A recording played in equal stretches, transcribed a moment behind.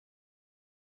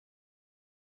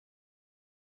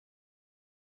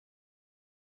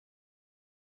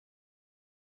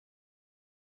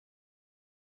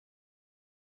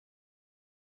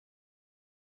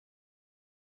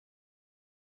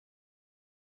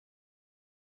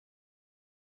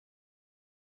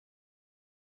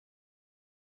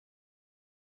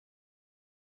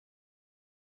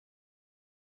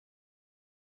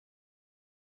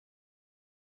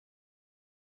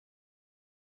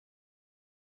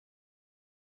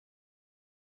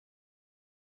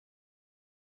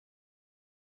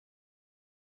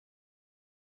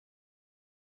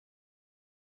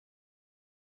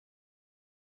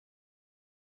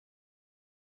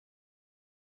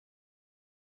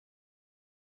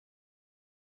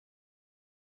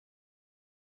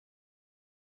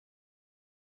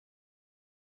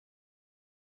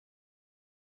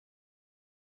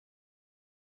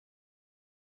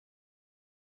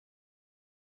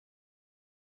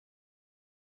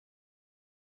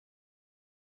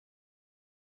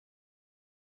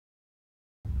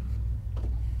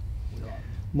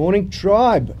Morning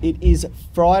Tribe, it is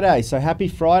Friday, so happy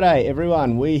Friday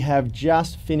everyone. We have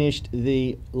just finished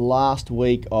the last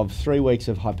week of 3 weeks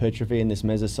of hypertrophy in this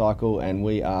mesocycle and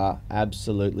we are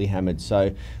absolutely hammered,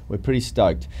 so we're pretty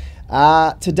stoked.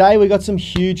 Today we got some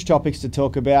huge topics to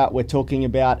talk about. We're talking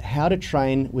about how to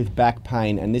train with back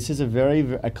pain, and this is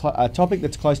a topic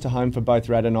that's close to home for both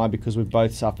Rad and I because we've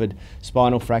both suffered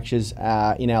spinal fractures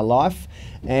in our life.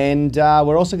 And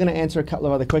we're also going to answer a couple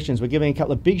of other questions. We're giving a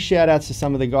couple of big shout outs to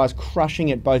some of the guys crushing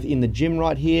it both in the gym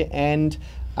right here and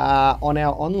on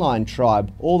our online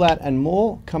tribe. All that and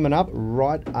more coming up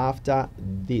right after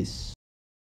this.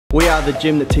 We are the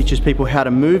gym that teaches people how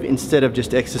to move instead of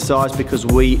just exercise because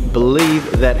we believe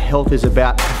that health is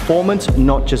about performance,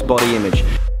 not just body image.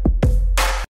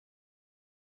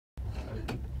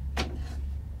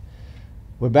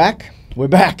 We're back.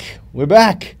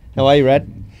 How are you,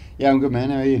 Rad? Yeah, I'm good,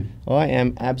 man. How are you? I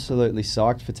am absolutely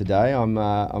psyched for today.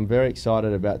 I'm very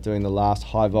excited about doing the last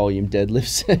high volume deadlift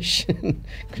session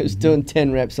because doing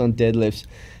 10 reps on deadlifts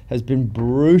has been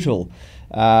brutal.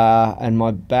 And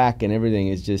my back and everything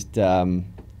is just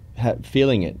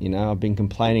feeling it, you know. I've been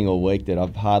complaining all week that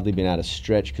I've hardly been able to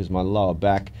stretch because my lower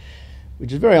back,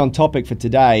 which is very on topic for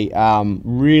today,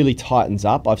 really tightens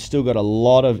up. I've still got a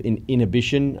lot of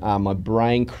inhibition. My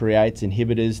brain creates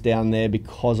inhibitors down there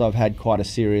because I've had quite a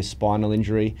serious spinal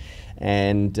injury,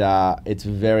 and it's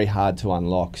very hard to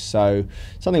unlock. So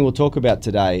something we'll talk about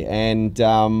today. And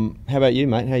how about you,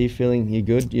 mate? How are you feeling? You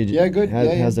good? Yeah, good.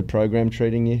 How's the program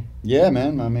treating you? Yeah,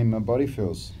 man. I mean, my body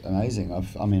feels amazing.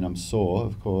 I'm sore,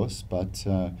 of course, but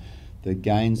the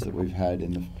gains that we've had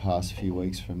in the past few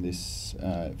weeks from these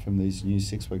new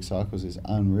 6-week cycles is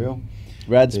unreal.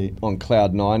 Rad's on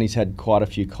cloud 9. He's had quite a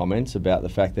few comments about the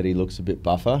fact that he looks a bit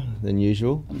buffer than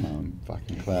usual. I'm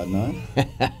fucking cloud 9.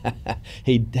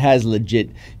 He has legit.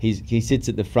 He sits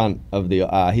at the front of the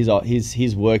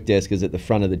his work desk is at the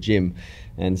front of the gym,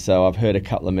 and so I've heard a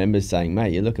couple of members saying,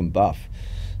 "Mate, you're looking buff."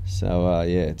 So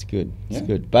yeah, it's good. It's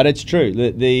good, but it's true.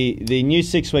 The new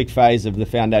 6-week phase of the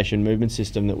foundation movement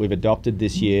system that we've adopted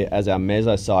this year as our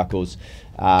mesocycles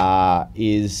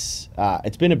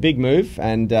it's been a big move,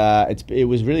 and it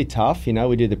was really tough. You know,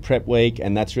 we do the prep week,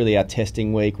 and that's really our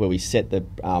testing week where we set the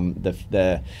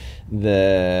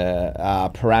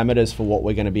parameters for what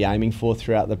we're going to be aiming for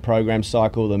throughout the program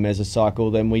cycle, the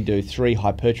mesocycle. Then we do 3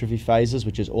 hypertrophy phases,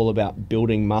 which is all about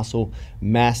building muscle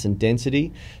mass and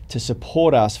density to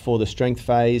support us for the strength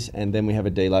phase, and then we have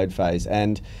a deload phase.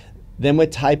 And then we're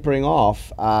tapering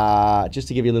off, just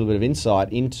to give you a little bit of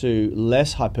insight, into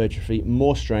less hypertrophy,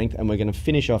 more strength, and we're going to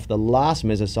finish off the last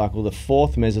mesocycle, the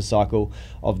 4th mesocycle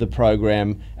of the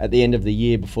program at the end of the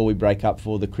year before we break up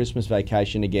for the Christmas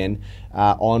vacation again,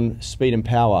 on speed and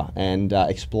power and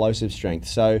explosive strength.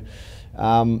 So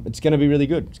it's going to be really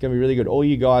good. It's going to be really good. All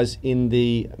you guys in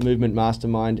the Movement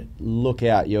Mastermind, look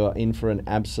out. You're in for an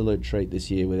absolute treat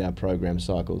this year with our program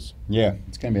cycles. Yeah,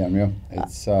 it's going to be unreal.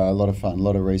 It's a lot of fun. A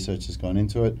lot of research has gone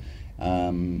into it,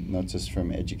 not just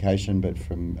from education, but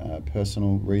from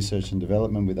personal research and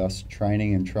development with us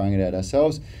training and trying it out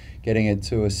ourselves, getting it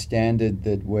to a standard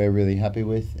that we're really happy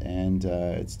with, and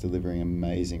it's delivering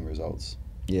amazing results.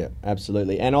 Yeah,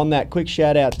 absolutely. And on that, quick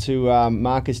shout out to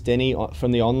Marcus Denny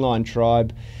from the online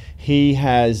tribe. He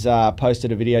has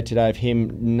posted a video today of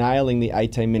him nailing the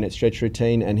 18-minute stretch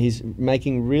routine, and he's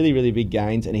making really, really big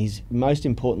gains, and he's most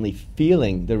importantly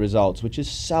feeling the results, which is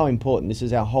so important. This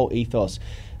is our whole ethos.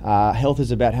 Health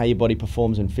is about how your body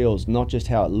performs and feels, not just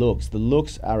how it looks. The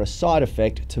looks are a side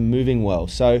effect to moving well.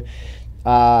 So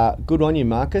good on you,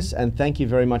 Marcus, and thank you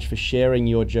very much for sharing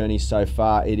your journey so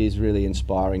far. It is really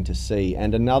inspiring to see.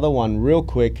 And another one real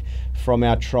quick from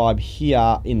our tribe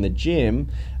here in the gym,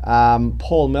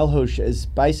 Paul Melhush has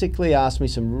basically asked me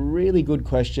some really good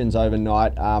questions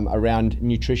overnight around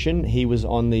nutrition. He was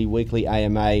on the weekly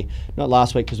AMA, not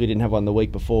last week because we didn't have one the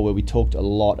week before, where we talked a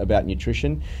lot about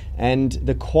nutrition. And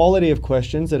the quality of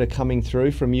questions that are coming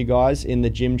through from you guys in the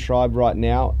gym tribe right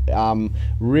now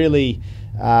really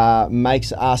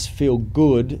makes us feel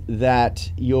good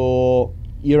that you're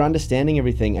understanding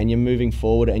everything and you're moving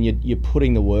forward and you're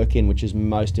putting the work in, which is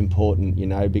most important, you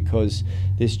know, because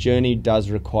this journey does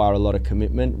require a lot of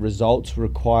commitment. Results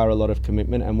require a lot of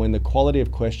commitment, and when the quality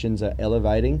of questions are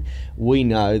elevating, we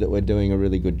know that we're doing a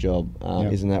really good job.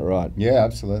 Yep. Isn't that right? Yeah,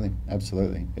 absolutely.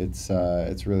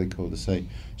 It's really cool to see.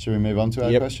 Should we move on to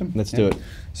our question? Let's do it.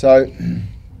 So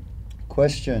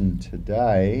question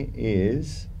today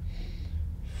is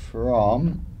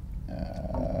from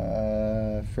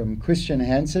Christian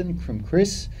Hansen, from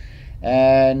Chris,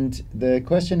 and the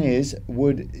question is,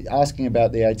 asking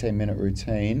about the 18-minute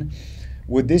routine,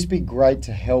 Would this be great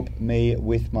to help me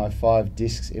with my 5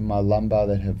 discs in my lumbar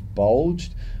that have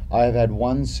bulged? I have had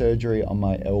 1 surgery on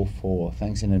my L4.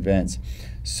 Thanks in advance.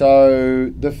 So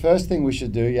the first thing we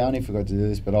should do, Yanni forgot to do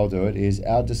this, but I'll do it, is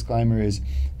our disclaimer is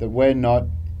that we're not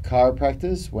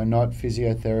chiropractors, we're not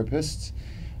physiotherapists.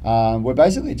 We're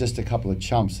basically just a couple of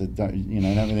chumps that don't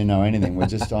really know anything. We're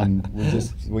just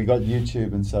we got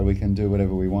YouTube, and so we can do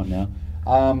whatever we want now.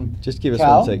 Just give us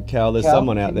Cal, one sec. Cal, there's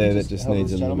someone out there that just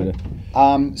needs a little bit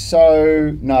of...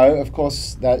 So, no, of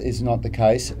course, that is not the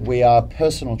case. We are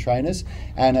personal trainers,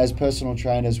 and as personal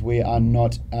trainers, we are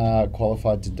not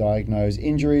qualified to diagnose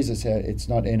injuries. It's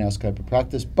not in our scope of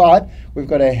practice, but we've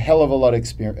got a hell of a lot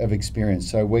of experience.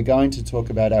 So we're going to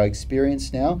talk about our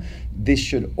experience now. This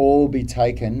should all be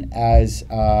taken as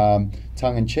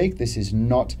tongue-in-cheek. This is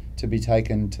not to be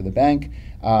taken to the bank.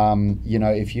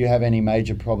 If you have any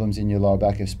major problems in your lower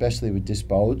back, especially with disc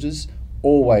bulges,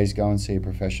 always go and see a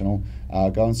professional.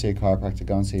 Go and see a chiropractor,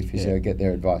 go and see a physio, get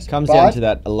their advice. Comes down to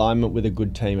that alignment with a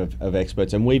good team of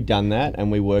experts, and we've done that,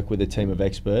 and we work with a team of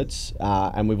experts,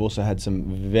 and we've also had some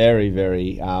very,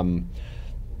 very, on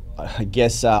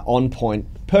point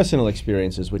personal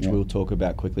experiences, which we'll talk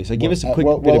about quickly. So give us a quick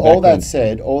bit of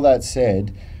background. All that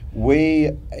said,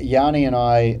 Yanni and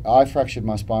I fractured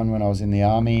my spine when I was in the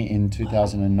army in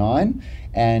 2009,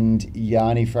 and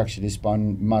Yanni fractured his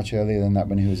spine much earlier than that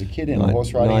when he was a kid in a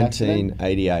horse riding accident.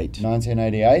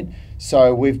 1988.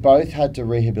 So we've both had to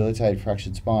rehabilitate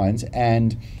fractured spines,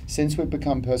 and since we've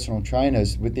become personal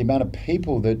trainers, with the amount of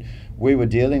people that we were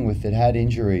dealing with that had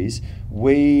injuries,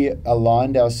 we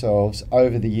aligned ourselves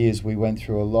over the years. We went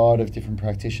through a lot of different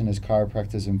practitioners,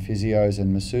 chiropractors and physios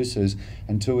and masseuses,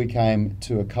 until we came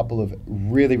to a couple of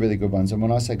really, really good ones. And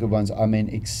when I say good ones, I mean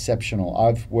exceptional.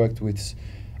 I've worked with,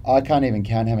 I can't even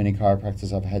count how many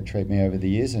chiropractors I've had treat me over the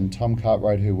years, and Tom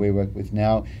Cartwright, who we work with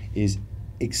now, is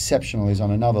exceptional. He's on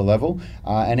another level,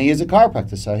 and he is a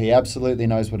chiropractor, so he absolutely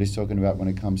knows what he's talking about when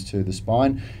it comes to the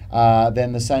spine.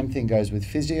 Then the same thing goes with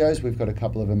physios. We've got a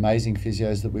couple of amazing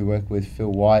physios that we work with,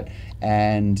 Phil White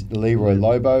and Leroy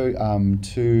Lobo,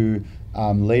 2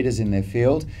 leaders in their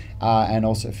field, and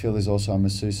also Phil is also a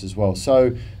masseuse as well.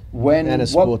 So and a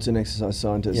sports and exercise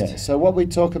scientist. Yeah. So what we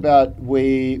talk about,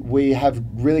 we have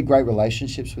really great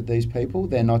relationships with these people.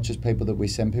 They're not just people that we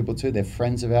send people to. They're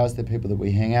friends of ours. They're people that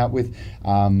we hang out with,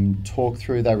 talk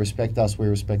through. They respect us. We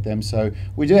respect them. So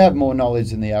we do have more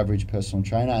knowledge than the average personal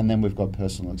trainer, and then we've got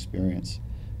personal experience.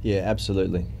 Yeah,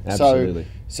 absolutely. Absolutely.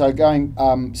 So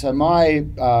my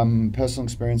personal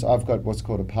experience, I've got what's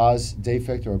called a pars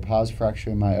defect or a pars fracture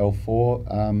in my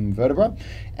L4 vertebra,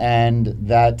 and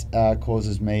that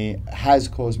has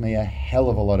caused me a hell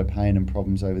of a lot of pain and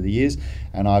problems over the years,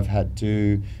 and I've had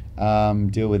to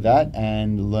deal with that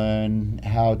and learn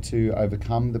how to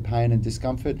overcome the pain and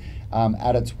discomfort.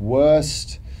 At its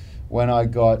worst, when I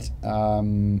got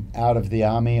out of the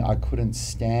army, I couldn't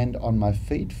stand on my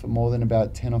feet for more than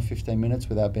about 10 or 15 minutes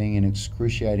without being in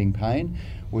excruciating pain.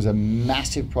 It was a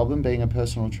massive problem being a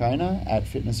personal trainer at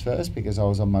Fitness First, because I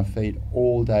was on my feet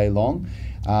all day long,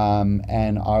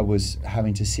 and I was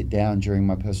having to sit down during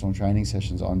my personal training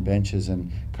sessions on benches and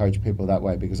coach people that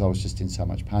way because I was just in so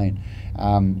much pain.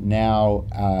 Now,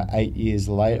 8 years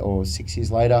later or 6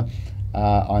 years later,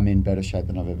 I'm in better shape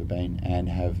than I've ever been and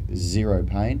have zero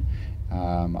pain.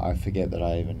 I forget that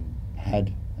I even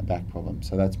had a back problem.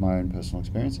 So that's my own personal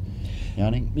experience.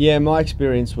 Yanni? Yeah, my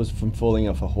experience was from falling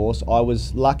off a horse. I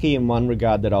was lucky in one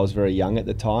regard that I was very young at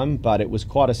the time, but it was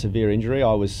quite a severe injury.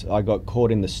 I got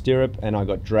caught in the stirrup and I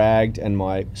got dragged, and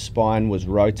my spine was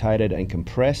rotated and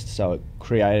compressed, so it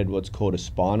created what's called a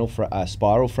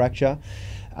spiral fracture.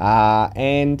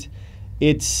 And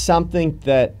it's something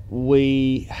that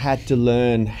we had to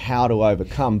learn how to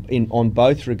overcome on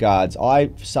both regards. I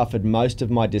suffered most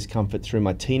of my discomfort through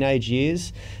my teenage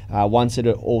years. Once it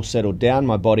all settled down,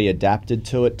 my body adapted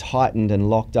to it, tightened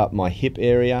and locked up my hip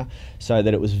area so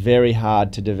that it was very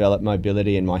hard to develop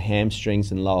mobility in my hamstrings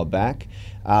and lower back.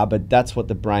 But that's what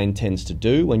the brain tends to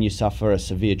do when you suffer a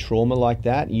severe trauma like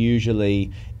that.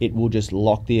 Usually it will just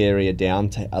lock the area down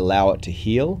to allow it to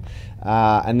heal.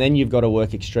 And then you've got to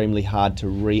work extremely hard to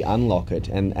re-unlock it.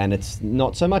 And it's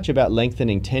not so much about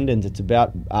lengthening tendons, it's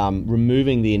about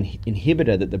removing the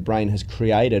inhibitor that the brain has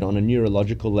created on a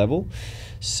neurological level.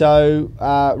 So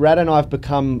Rad and I have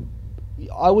become,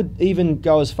 I would even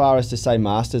go as far as to say,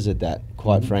 masters at that,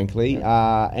 quite frankly.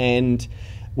 And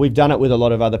we've done it with a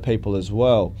lot of other people as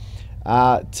well.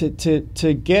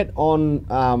 To get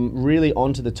on really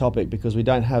onto the topic, because we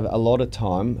don't have a lot of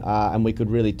time and we could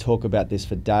really talk about this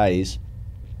for days.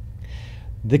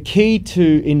 The key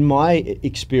to, in my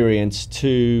experience,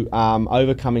 to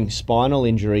overcoming spinal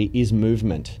injury is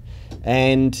movement.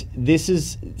 And this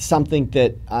is something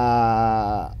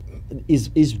that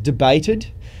is debated.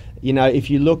 You know, if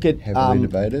you look at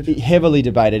heavily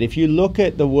debated. If you look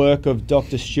at the work of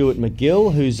Dr. Stuart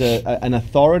McGill, who's an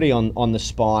authority on the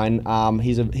spine,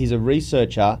 he's a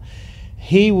researcher.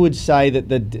 He would say that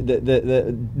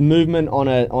the movement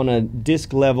on a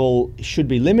disc level should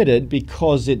be limited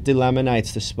because it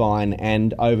delaminates the spine,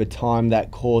 and over time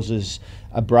that causes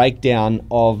a breakdown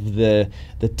of the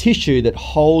tissue that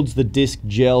holds the disc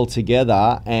gel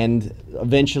together, and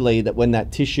eventually that when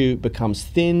that tissue becomes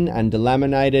thin and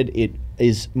delaminated, it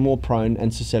is more prone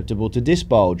and susceptible to disc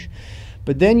bulge.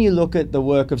 But then you look at the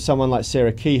work of someone like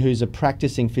Sarah Key, who's a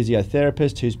practicing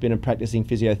physiotherapist, who's been a practicing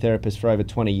physiotherapist for over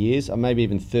 20 years, or maybe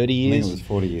even 30 years. I think it was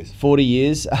 40 years. 40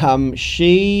 years.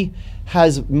 She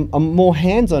has a more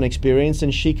hands-on experience,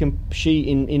 and she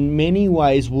in many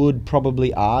ways would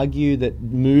probably argue that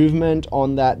movement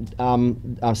on that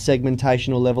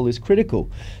segmentational level is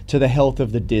critical to the health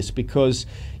of the disc, because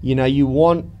you know you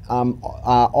want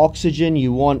oxygen,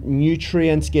 you want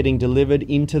nutrients getting delivered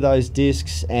into those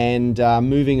discs and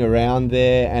moving around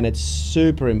there, and it's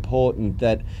super important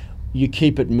that you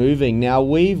keep it moving. Now,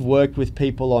 we've worked with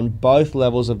people on both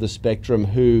levels of the spectrum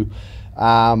who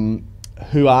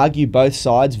argue both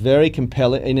sides very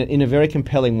compelling in a very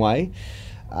compelling way.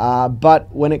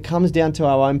 But when it comes down to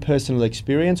our own personal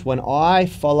experience, when I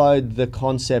followed the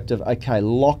concept of, okay,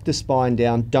 lock the spine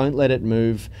down, don't let it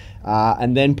move,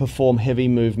 and then perform heavy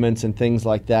movements and things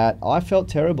like that, I felt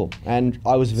terrible, and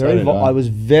I was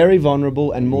very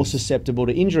vulnerable and more susceptible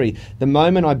to injury. The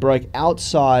moment I broke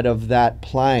outside of that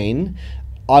plane,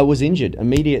 I was injured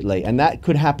immediately, and that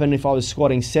could happen if I was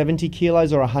squatting 70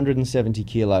 kilos or 170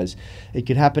 kilos. It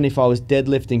could happen if I was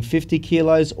deadlifting 50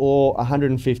 kilos or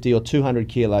 150 or 200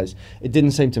 kilos. It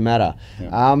didn't seem to matter.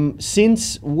 Yeah.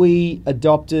 Since we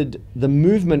adopted the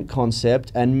movement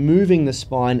concept and moving the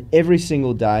spine every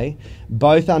single day,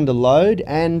 both under load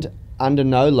and under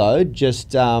no load,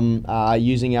 just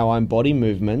using our own body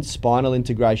movements, spinal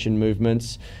integration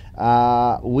movements,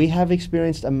 we have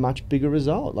experienced a much bigger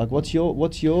result. Like, what's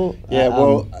your yeah,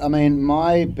 well, I mean,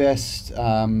 my best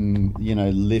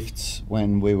lifts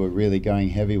when we were really going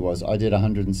heavy was I did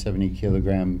 170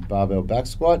 kilogram barbell back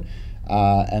squat,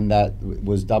 and that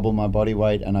was double my body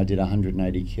weight, and I did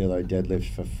 180 kilo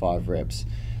deadlift for 5 reps.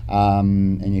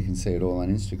 And you can see it all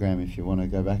on Instagram if you want to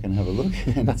go back and have a look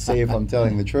and see if I'm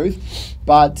telling the truth.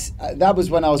 But that was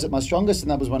when I was at my strongest,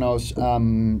 and that was when I was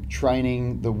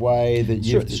training the way that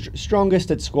you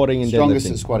strongest at squatting and strongest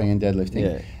deadlifting. At squatting and deadlifting.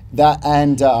 Yeah. That,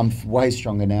 and I'm way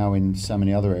stronger now in so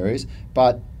many other areas.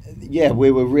 But yeah, we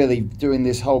were really doing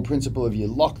this whole principle of you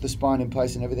lock the spine in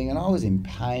place and everything, and I was in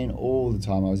pain all the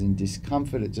time. I was in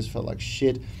discomfort. It just felt like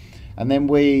shit. And then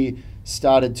we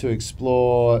started to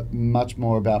explore much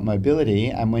more about mobility,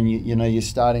 and when you're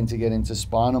starting to get into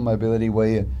spinal mobility, where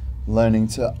you're learning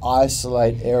to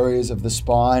isolate areas of the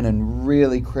spine and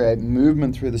really create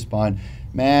movement through the spine,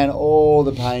 man, all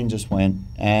the pain just went.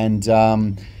 And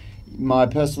my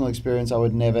personal experience, I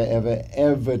would never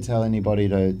ever tell anybody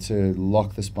to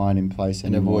lock the spine in place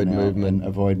and avoid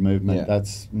movement. Yeah.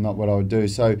 That's not what I would do.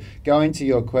 So going to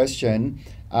your question,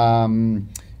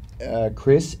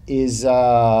 Chris, is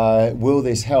will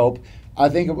this help? I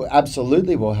think it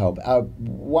absolutely will help.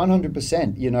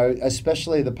 100%.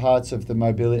 Especially the parts of the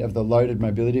mobility, of the loaded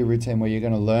mobility routine, where you're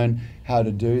going to learn how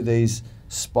to do these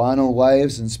spinal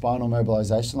waves and spinal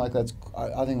mobilization. Like,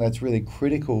 I think that's really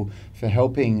critical for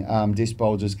helping disc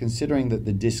bulges, considering that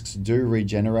the discs do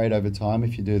regenerate over time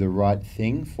if you do the right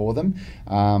thing for them.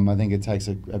 I think it takes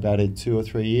about 2 or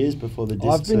 3 years before the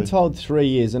discs. I've been told 3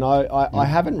 years, and I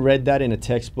haven't read that in a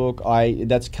textbook.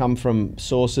 That's come from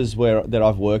sources that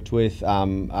I've worked with,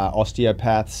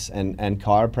 osteopaths and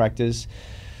chiropractors.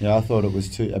 Yeah, I thought it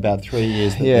was about 3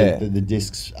 years that the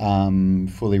discs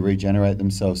fully regenerate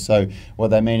themselves. So what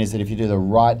they mean is that if you do the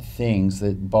right things,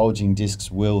 that bulging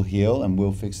discs will heal and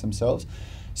will fix themselves.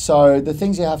 So the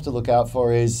things you have to look out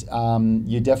for is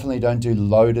you definitely don't do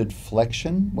loaded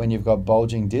flexion when you've got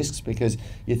bulging discs, because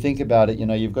you think about it,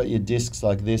 you've got your discs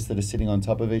like this that are sitting on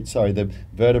top of the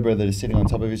vertebrae that are sitting on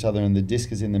top of each other, and the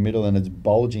disc is in the middle and it's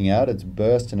bulging out, it's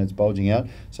burst and it's bulging out.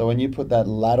 So when you put that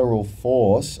lateral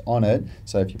force on it,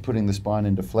 so if you're putting the spine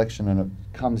into flexion and it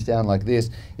comes down like this,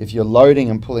 if you're loading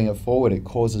and pulling it forward, it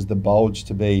causes the bulge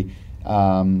to be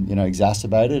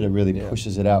exacerbated. It really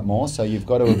pushes it out more. So you've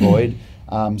got to avoid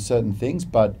certain things,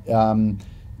 but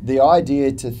the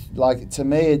idea to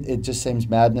me, it just seems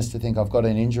madness to think I've got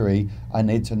an injury, I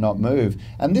need to not move.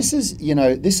 And this is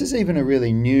even a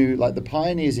really new, like the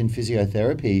pioneers in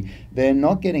physiotherapy, they're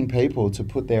not getting people to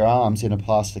put their arms in a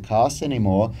plaster cast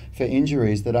anymore for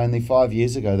injuries that only 5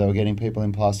 years ago they were getting people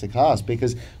in plaster cast,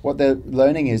 because what they're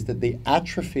learning is that the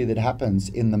atrophy that happens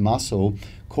in the muscle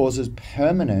causes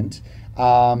permanent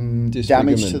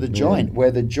damage to the joint,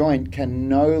 where the joint can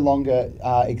no longer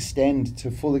extend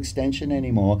to full extension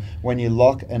anymore when you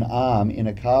lock an arm in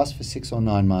a cast for 6 or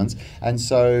 9 months. And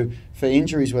so for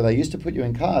injuries where they used to put you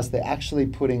in cast, they're actually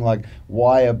putting like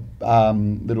wire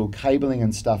little cabling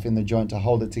and stuff in the joint to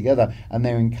hold it together, and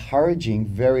they're encouraging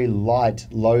very light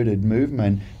loaded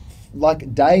movement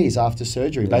like days after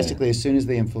surgery, basically as soon as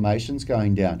the inflammation's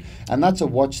going down. And that's a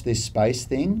watch this space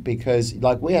thing, because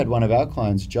like we had one of our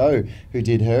clients, Jo, who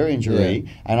did her injury,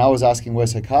 and I was asking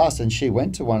where's her cast, and she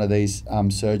went to one of these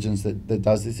surgeons that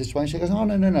does this way, and she goes, oh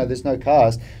no, there's no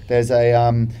cast. There's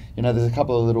a there's a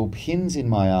couple of little pins in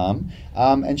my arm,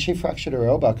 and she fractured her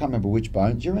elbow. I can't remember which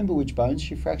bone. Do you remember which bones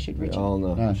she fractured, Richard? The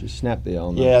ulnar. No. She snapped the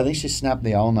ulnar. Yeah, I think she snapped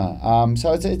the ulnar.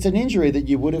 So it's an injury that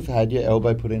you would have had your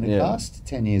elbow put in a cast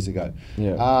 10 years ago.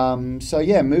 Yeah.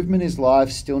 Movement is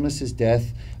life, stillness is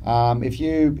death. If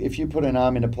you put an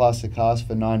arm in a plaster cast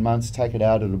for 9 months, take it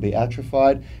out, it'll be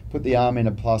atrophied. Put the arm in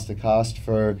a plaster cast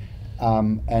for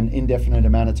an indefinite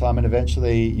amount of time, and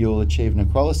eventually you'll achieve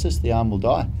necrolysis. The arm will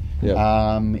die.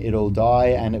 Yep. It'll die,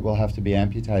 and it will have to be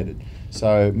amputated.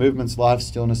 So movement's life,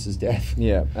 stillness is death.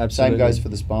 Yeah, absolutely. Same goes for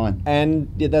the spine. And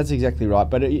yeah, that's exactly right.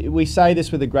 But we say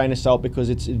this with a grain of salt because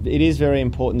it is very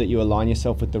important that you align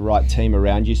yourself with the right team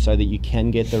around you so that you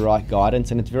can get the right guidance.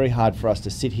 And it's very hard for us to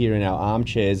sit here in our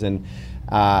armchairs and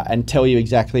tell you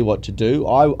exactly what to do.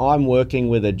 I'm working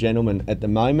with a gentleman at the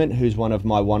moment who's one of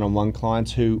my one-on-one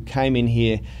clients who came in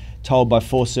here told by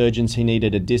 4 surgeons he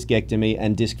needed a discectomy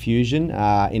and disc fusion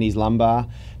in his lumbar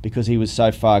because he was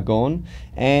so far gone.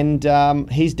 And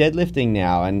he's deadlifting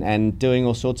now and doing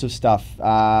all sorts of stuff.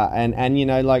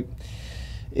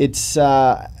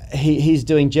 He's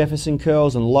doing Jefferson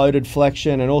curls and loaded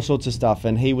flexion and all sorts of stuff,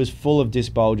 and he was full of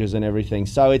disc bulges and everything.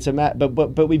 So it's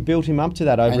but we built him up to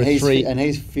that over and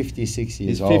he's 56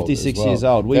 years old. He's 56 years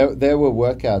old. There were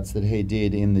workouts that he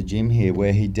did in the gym here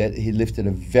where he lifted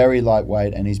a very light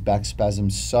weight and his back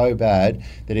spasmed so bad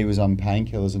that he was on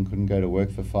painkillers and couldn't go to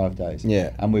work for 5 days.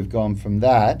 Yeah. And we've gone from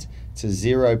that to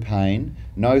zero pain,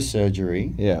 no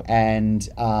surgery, and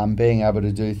being able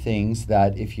to do things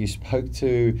that if you spoke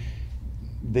to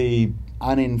the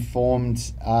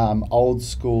uninformed old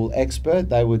school expert,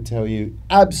 they would tell you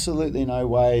absolutely no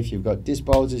way. If you've got disc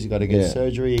bulges, you've got to get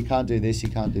surgery. You can't do this, you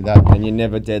can't do that. And you're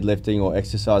never deadlifting or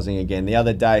exercising again. The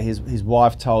other day, his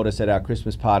wife told us at our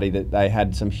Christmas party that they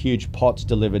had some huge pots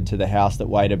delivered to the house that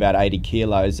weighed about 80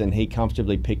 kilos, and he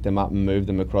comfortably picked them up and moved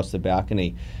them across the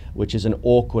balcony, which is an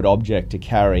awkward object to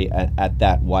carry at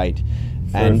that weight.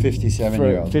 For a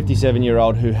 57-year-old. For a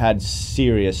 57-year-old who had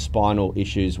serious spinal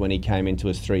issues when he came into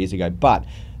us 3 years ago. But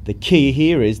the key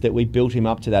here is that we built him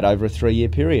up to that over a 3-year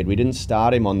period. We didn't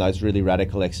start him on those really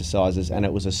radical exercises, and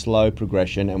it was a slow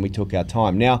progression, and we took our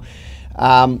time. Now,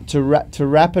 to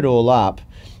wrap it all up,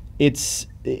 it's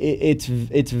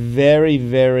very,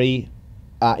 very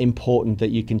important that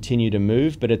you continue to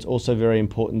move, but it's also very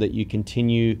important that you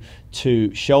continue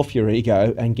to shelf your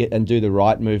ego and do the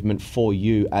right movement for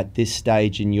you at this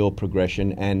stage in your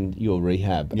progression and your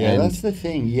rehab. Yeah, that's the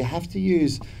thing. You have to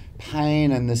use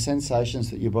pain and the sensations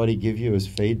that your body give you as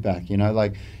feedback.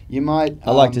 Like you might.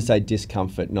 I like to say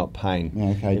discomfort, not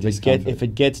pain. Okay, if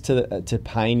it gets to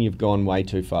pain, you've gone way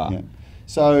too far. Yeah.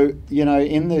 So,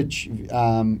 in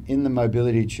the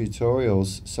mobility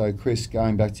tutorials, so Chris,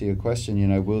 going back to your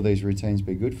question, will these routines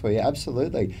be good for you?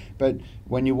 Absolutely. But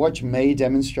when you watch me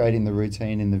demonstrating the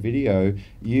routine in the video,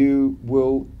 you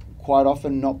will quite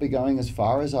often not be going as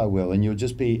far as I will, and you'll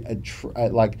just be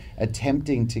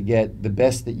attempting to get the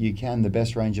best that you can, the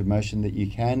best range of motion that you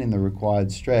can in the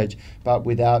required stretch, but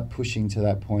without pushing to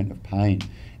that point of pain.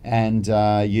 And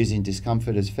using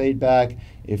discomfort as feedback.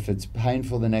 If it's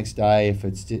painful the next day, if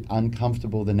it's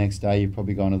uncomfortable the next day, you've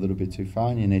probably gone a little bit too far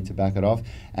and you need to back it off.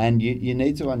 And you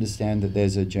need to understand that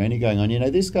there's a journey going on.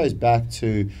 This goes back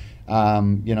to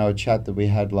a chat that we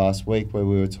had last week where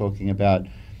we were talking about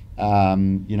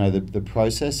the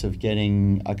process of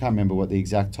getting, I can't remember what the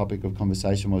exact topic of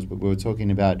conversation was, but we were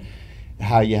talking about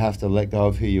how you have to let go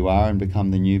of who you are and become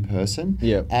the new person.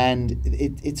 Yeah. And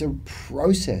it's a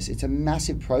process. It's a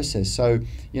massive process. So,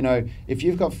 if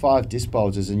you've got 5 disc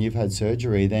bulges and you've had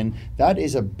surgery, then that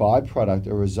is a byproduct,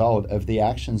 a result of the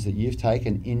actions that you've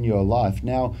taken in your life.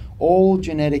 Now, all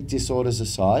genetic disorders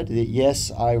aside,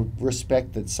 yes, I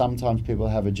respect that sometimes people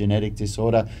have a genetic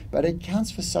disorder, but it counts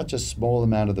for such a small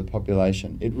amount of the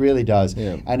population. It really does.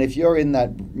 Yeah. And if you're in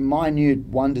that minute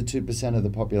 1 to 2% of the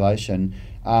population,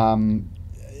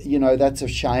 you know, that's a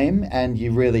shame, and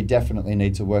you really definitely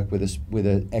need to work with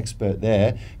an expert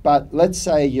there. But let's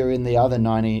say you're in the other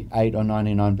 98 or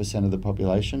 99% of the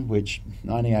population, which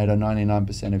 98 or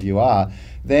 99% of you are,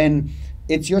 then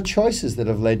it's your choices that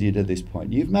have led you to this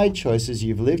point. You've made choices,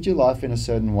 you've lived your life in a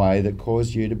certain way that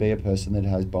caused you to be a person that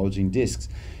has bulging discs.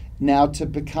 Now, to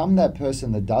become that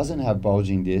person that doesn't have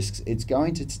bulging discs, there's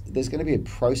going to be a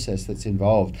process that's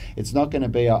involved. It's not going to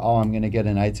be, I'm going to get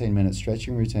an 18-minute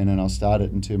stretching routine and I'll start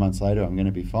it, and 2 months later I'm going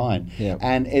to be fine. Yeah.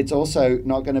 And it's also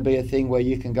not going to be a thing where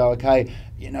you can go, okay,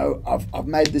 you know, I've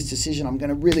made this decision, I'm going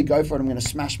to really go for it, I'm going to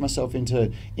smash myself into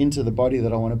the body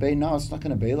that I want to be. No, it's not going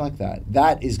to be like that.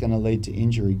 That is going to lead to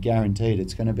injury, guaranteed.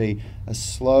 It's going to be a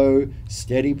slow,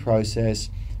 steady process,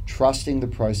 trusting the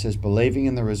process, believing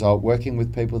in the result, working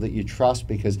with people that you trust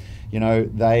because, you know,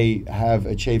 they have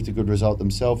achieved a good result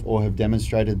themselves or have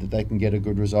demonstrated that they can get a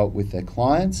good result with their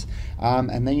clients.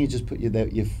 And then you just put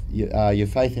your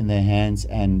faith in their hands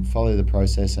and follow the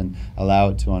process and allow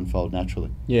it to unfold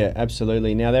naturally. Yeah,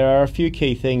 absolutely. Now, there are a few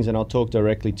key things, and I'll talk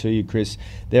directly to you, Chris.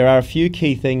 There are a few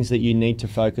key things that you need to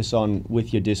focus on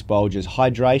with your disc bulges.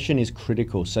 Hydration is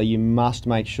critical, so you must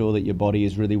make sure that your body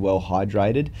is really well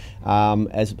hydrated,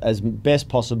 as best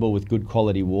possible with good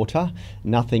quality water,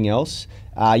 nothing else.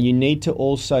 You need to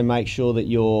also make sure that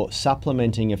you're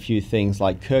supplementing a few things,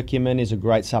 like curcumin is a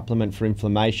great supplement for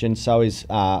inflammation, so is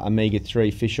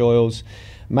omega-3 fish oils.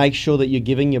 Make sure that you're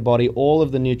giving your body all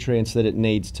of the nutrients that it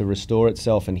needs to restore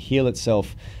itself and heal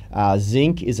itself.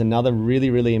 Zinc is another really,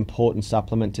 really important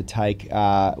supplement to take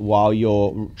while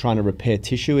you're trying to repair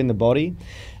tissue in the body.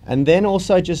 And then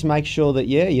also just make sure that,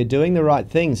 yeah, you're doing the right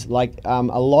things. Like a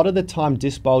lot of the time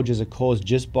disc bulges are caused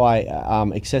just by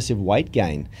excessive weight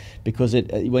gain, because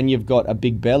when you've got a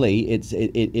big belly,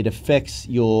 it affects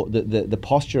the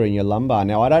posture in your lumbar.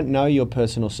 Now, I don't know your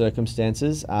personal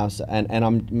circumstances, and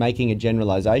I'm making a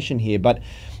generalization here, but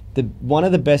one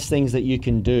of the best things that you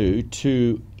can do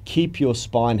to keep your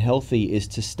spine healthy is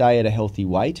to stay at a healthy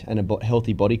weight and a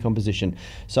healthy body composition.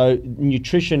 So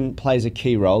nutrition plays a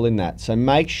key role in that. So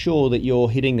make sure that you're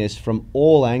hitting this from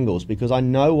all angles, because I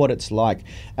know what it's like.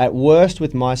 At worst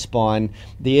with my spine,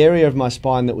 the area of my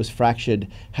spine that was fractured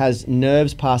has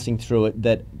nerves passing through it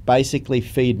that basically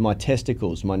feed my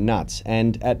testicles, my nuts.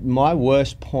 And at my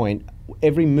worst point,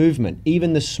 every movement,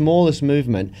 even the smallest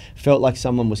movement, felt like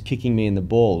someone was kicking me in the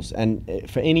balls. And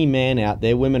for any man out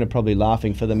there, women are probably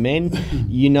laughing. For the men,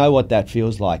 you know what that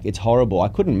feels like. It's horrible. I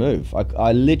couldn't move.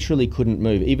 I literally couldn't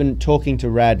move. Even talking to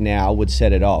Rad now would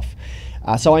set it off.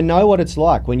 So I know what it's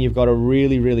like when you've got a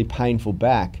really, really painful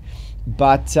back.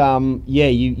 But yeah,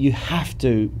 you have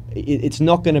to, it's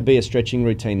not going to be a stretching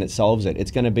routine that solves it. It's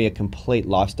going to be a complete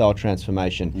lifestyle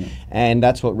transformation. Yeah. And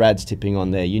that's what Rad's tipping on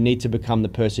there. You need to become the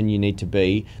person you need to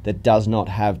be that does not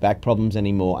have back problems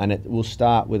anymore. And it will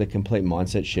start with a complete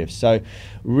mindset shift. So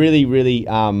really, really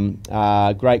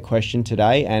great question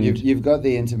today. And you've got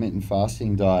the intermittent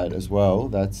fasting diet as well.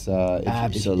 That's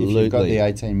absolutely. If you've got the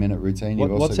 18-minute routine.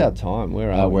 What's our time?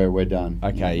 Where are we? We're done.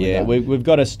 Okay, yeah. We've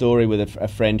got a story with a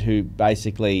friend who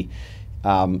basically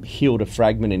healed a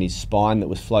fragment in his spine that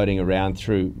was floating around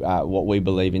through what we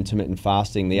believe intermittent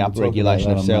fasting, the upregulation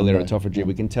of cellular autophagy. Yeah.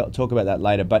 We can talk about that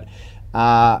later. But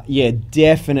yeah,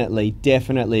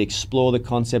 definitely explore the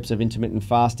concepts of intermittent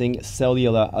fasting,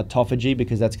 cellular autophagy,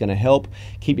 because that's going to help.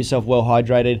 Keep yourself well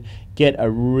hydrated, get a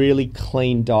really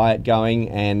clean diet going,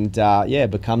 and yeah,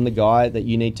 become the guy that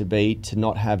you need to be to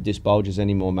not have disc bulges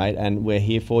anymore, mate. And we're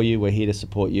here for you. We're here to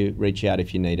support you. Reach out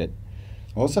if you need it.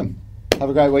 Awesome. Have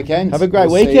a great weekend. Have a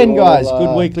great weekend, guys.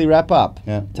 Good weekly wrap up.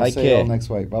 Yeah. Take care. See you all next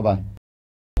week. Bye-bye.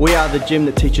 We are the gym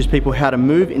that teaches people how to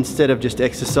move instead of just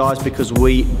exercise, because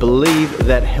we believe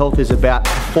that health is about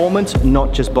performance,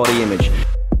 not just body image.